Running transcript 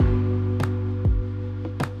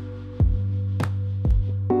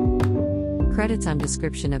Credits on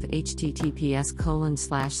description of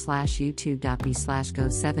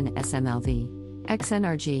https://youtube.b/go7smlv.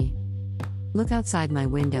 XNRG. Look outside my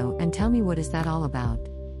window and tell me, what is that all about?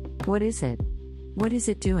 What is it? What is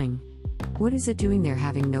it doing? What is it doing there,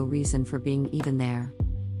 having no reason for being even there?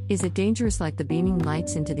 Is it dangerous like the beaming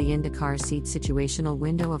lights into the car seat situational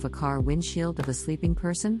window of a car windshield of a sleeping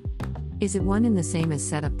person? Is it one and the same as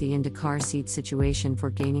set up the car seat situation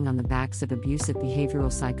for gaining on the backs of abusive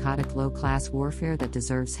behavioral psychotic low-class warfare that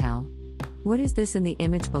deserves hell? What is this in the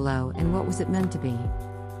image below, and what was it meant to be?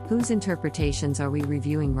 Whose interpretations are we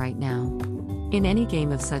reviewing right now? In any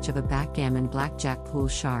game of such of a backgammon blackjack pool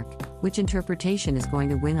shark, which interpretation is going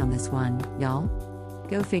to win on this one, y'all?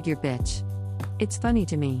 Go figure, bitch. It's funny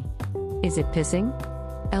to me. Is it pissing?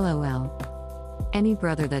 LOL. Any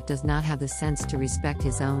brother that does not have the sense to respect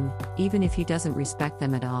his own, even if he doesn't respect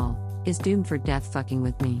them at all, is doomed for death fucking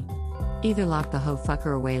with me. Either lock the hoe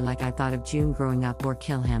fucker away like I thought of June growing up, or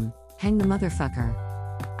kill him. Hang the motherfucker.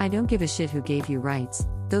 I don't give a shit who gave you rights,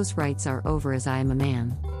 those rights are over as I am a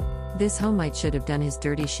man. This homite should have done his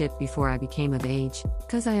dirty shit before I became of age,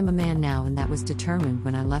 cause I am a man now, and that was determined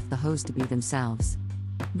when I left the hoes to be themselves.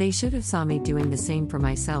 They should have saw me doing the same for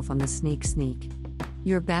myself on the sneak.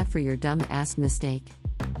 You're bad for your dumb ass mistake.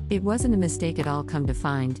 It wasn't a mistake at all, come to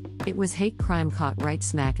find, it was hate crime caught right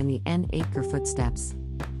smack in the N8GGER footsteps.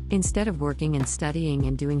 Instead of working and studying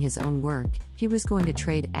and doing his own work, he was going to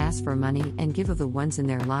trade ass for money and give of the ones in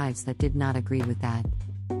their lives that did not agree with that.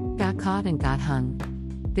 Got caught and got hung.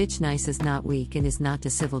 Bitch, nice is not weak and is not too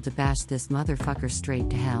civil to bash this motherfucker straight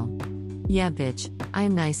to hell. Yeah bitch, I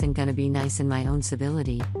am nice and gonna be nice in my own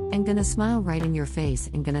civility, and gonna smile right in your face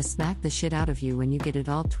and gonna smack the shit out of you when you get it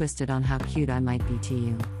all twisted on how cute I might be to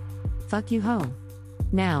you. Fuck you hoe.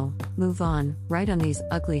 Now, move on, right on these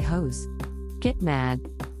ugly hoes. Get mad.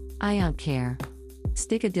 I don't care.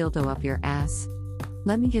 Stick a dildo up your ass.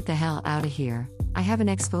 Let me get the hell out of here. I have an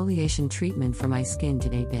exfoliation treatment for my skin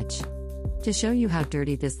today, bitch. To show you how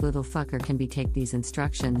dirty this little fucker can be, take these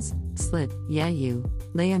instructions. Slit, yeah you,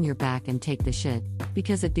 lay on your back and take the shit,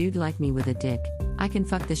 because a dude like me with a dick, I can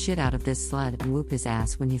fuck the shit out of this slut and whoop his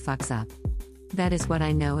ass when he fucks up. That is what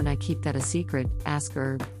I know, and I keep that a secret, ask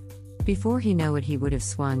Herb. Before he know it, he would have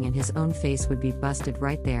swung and his own face would be busted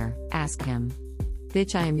right there, ask him.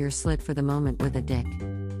 Bitch, I am your slit for the moment with a dick.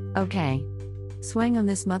 Okay. Swing on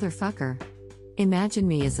this motherfucker. Imagine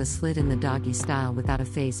me as a slit in the doggy style without a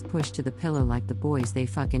face pushed to the pillow like the boys they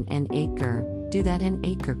fucking N8GGER. Do that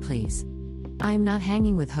N8GGER please. I am not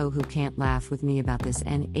hanging with hoe who can't laugh with me about this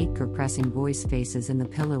N8GGER, pressing boys' faces in the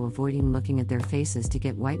pillow, avoiding looking at their faces to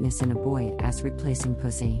get whiteness in a boy ass replacing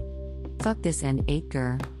pussy. Fuck this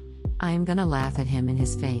N8GGER. I am gonna laugh at him in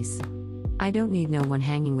his face. I don't need no one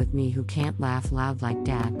hanging with me who can't laugh loud like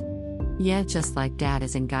dad. Yeah, just like dad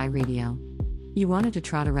is in guy radio. You wanted to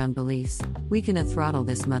trot around beliefs, we can throttle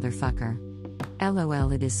this motherfucker.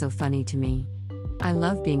 LOL, it is so funny to me. I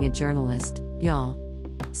love being a journalist, y'all.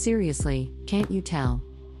 Seriously, can't you tell?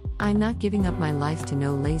 I'm not giving up my life to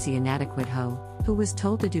no lazy inadequate hoe, who was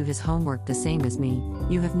told to do his homework the same as me.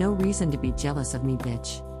 You have no reason to be jealous of me,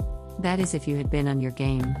 bitch. That is if you had been on your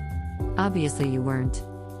game. Obviously you weren't.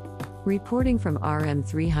 Reporting from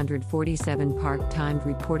RM347 Park Timed.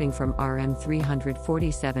 Reporting from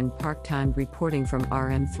RM347 Park Timed. Reporting from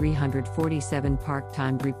RM347 Park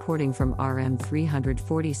Timed. Reporting from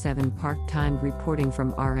RM347 Park Timed. Reporting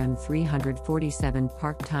from RM347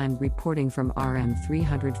 Park Timed. Reporting from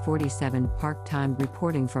RM347 Park Timed.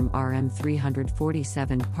 Reporting from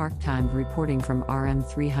RM347 Park Timed. Reporting from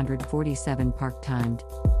RM347 Park Timed.